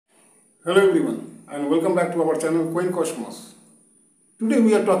Hello everyone and welcome back to our channel Quaint. Today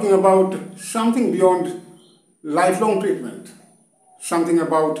we are talking about something beyond lifelong treatment, something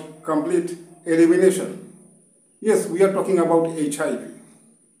about complete elimination. Yes, we are talking about HIV.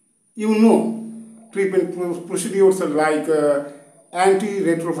 You know, treatment procedures like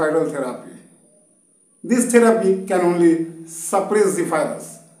antiretroviral therapy. This therapy can only suppress the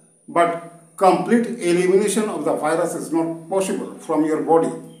virus, but complete elimination of the virus is not possible from your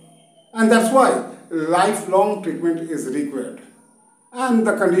body. And that's why lifelong treatment is required. And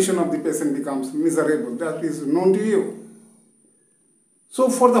the condition of the patient becomes miserable. That is known to you. So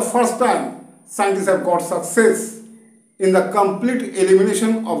for the first time, scientists have got success in the complete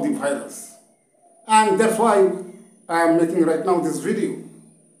elimination of the virus. And that's why I am making right now this video.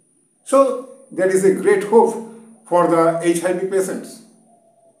 So there is a great hope for the HIV patients.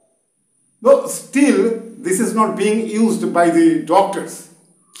 Though still, this is not being used by the doctors.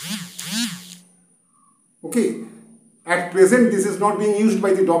 Okay, at present this is not being used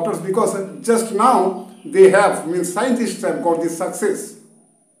by the doctors because just now scientists have got this success.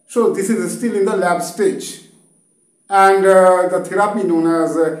 So this is still in the lab stage. And the therapy known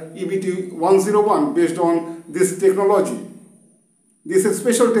as EBT-101 based on this technology. This is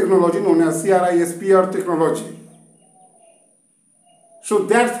special technology known as CRISPR technology. So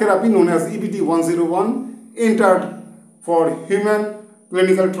that therapy known as EBT-101 entered for human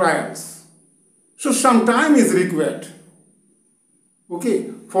clinical trials. So some time is required, okay,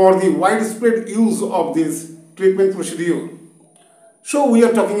 for the widespread use of this treatment procedure. So we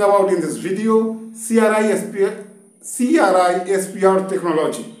are talking about in this video CRISPR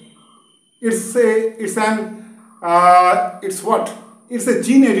technology. It's a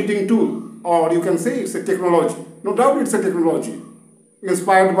gene editing tool, or you can say it's a technology. No doubt it's a technology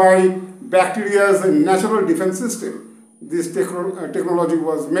inspired by bacteria's natural defense system. This technology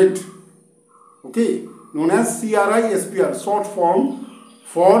was made. Okay, known as CRISPR, short form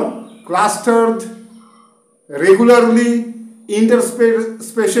for clustered, regularly interspaced,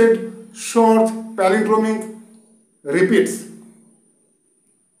 short palindromic repeats.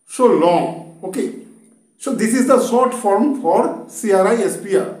 So long. Okay, so this is the short form for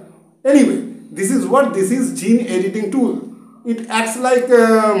CRISPR. Anyway, this is gene editing tool. It acts like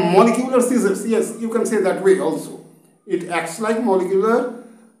molecular scissors. Yes, you can say that way also. It acts like molecular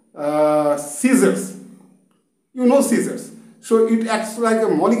scissors. You know scissors. So it acts like a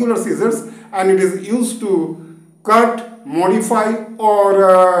molecular scissors and it is used to cut, modify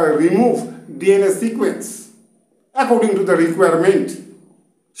or remove DNA sequence according to the requirement.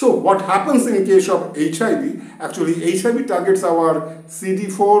 So what happens in case of HIV? Actually HIV targets our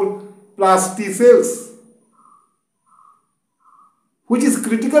CD4 plus T-cells, which is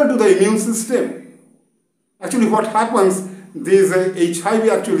critical to the immune system. Actually what happens, these HIV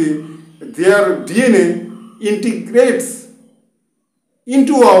actually, their DNA integrates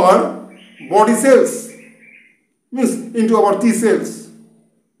into our body cells, means into our T cells,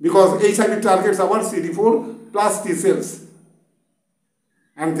 because HIV targets our CD4 plus T cells.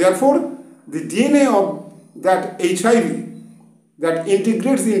 And therefore, the DNA of that HIV that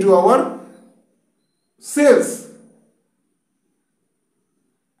integrates into our cells.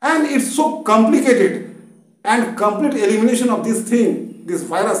 And it's so complicated. And complete elimination of this thing, this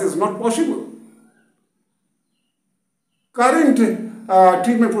virus, is not possible. Current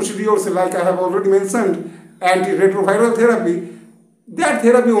treatment procedures, like I have already mentioned, antiretroviral therapy, that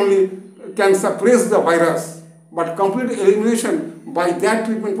therapy only can suppress the virus, but complete elimination by that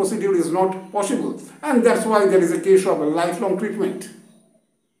treatment procedure is not possible. And that's why there is a case of a lifelong treatment.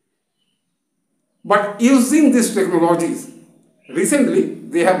 But using these technologies, recently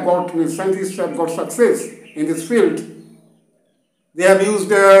scientists have got success in this field. They have used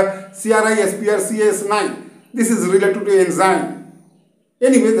CRISPR Cas9. This is related to enzyme.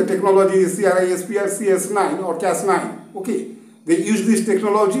 Anyway, the technology is CRISPR Cas9 or Cas9. Okay, they use this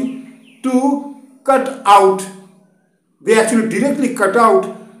technology to cut out. They actually directly cut out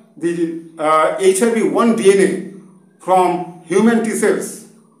the HIV-1 DNA from human T cells.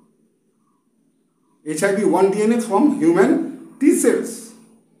 HIV-1 DNA from human T cells.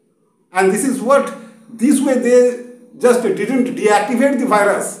 And this way they just didn't deactivate the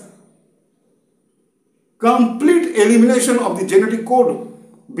virus. Complete elimination of the genetic code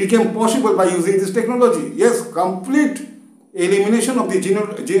became possible by using this technology. Yes, complete elimination of the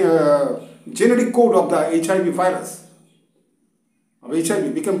genetic code of the HIV virus, of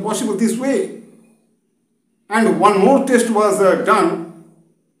HIV, became possible this way. And one more test was done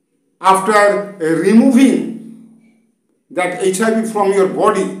after removing that HIV from your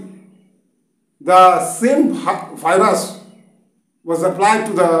body. The same virus was applied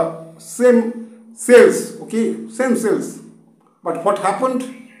to the same cells, okay, same cells. But what happened?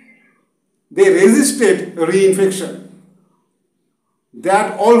 They resisted reinfection.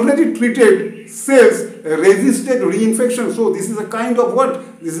 That already treated cells resisted reinfection. So this is a kind of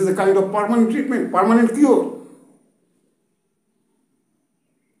what? This is a kind of permanent treatment, permanent cure.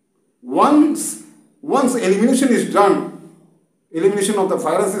 Once elimination is done, elimination of the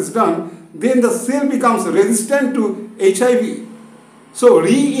virus is done, then the cell becomes resistant to HIV. So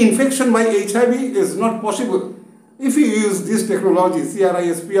reinfection by HIV is not possible if you use this technology,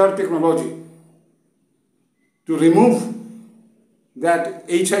 CRISPR technology, to remove that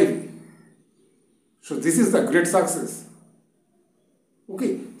HIV. So this is the great success.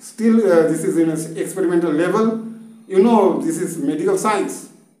 Okay, still this is in an experimental level. You know, this is medical science.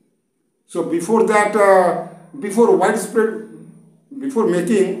 So before that, before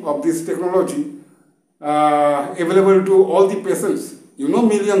making of this technology available to all the patients, you know,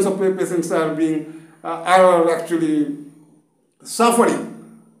 millions of patients are actually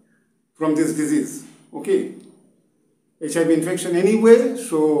suffering from this disease. Okay, HIV infection anyway.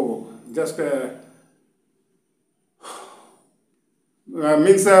 So just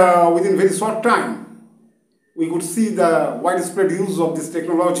means within very short time we could see the widespread use of this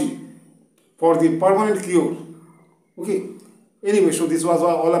technology for the permanent cure. Okay. Anyway, so this was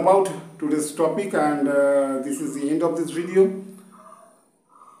all about today's topic, and this is the end of this video.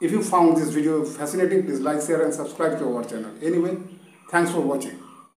 If you found this video fascinating, please like, share and subscribe to our channel. Anyway, thanks for watching.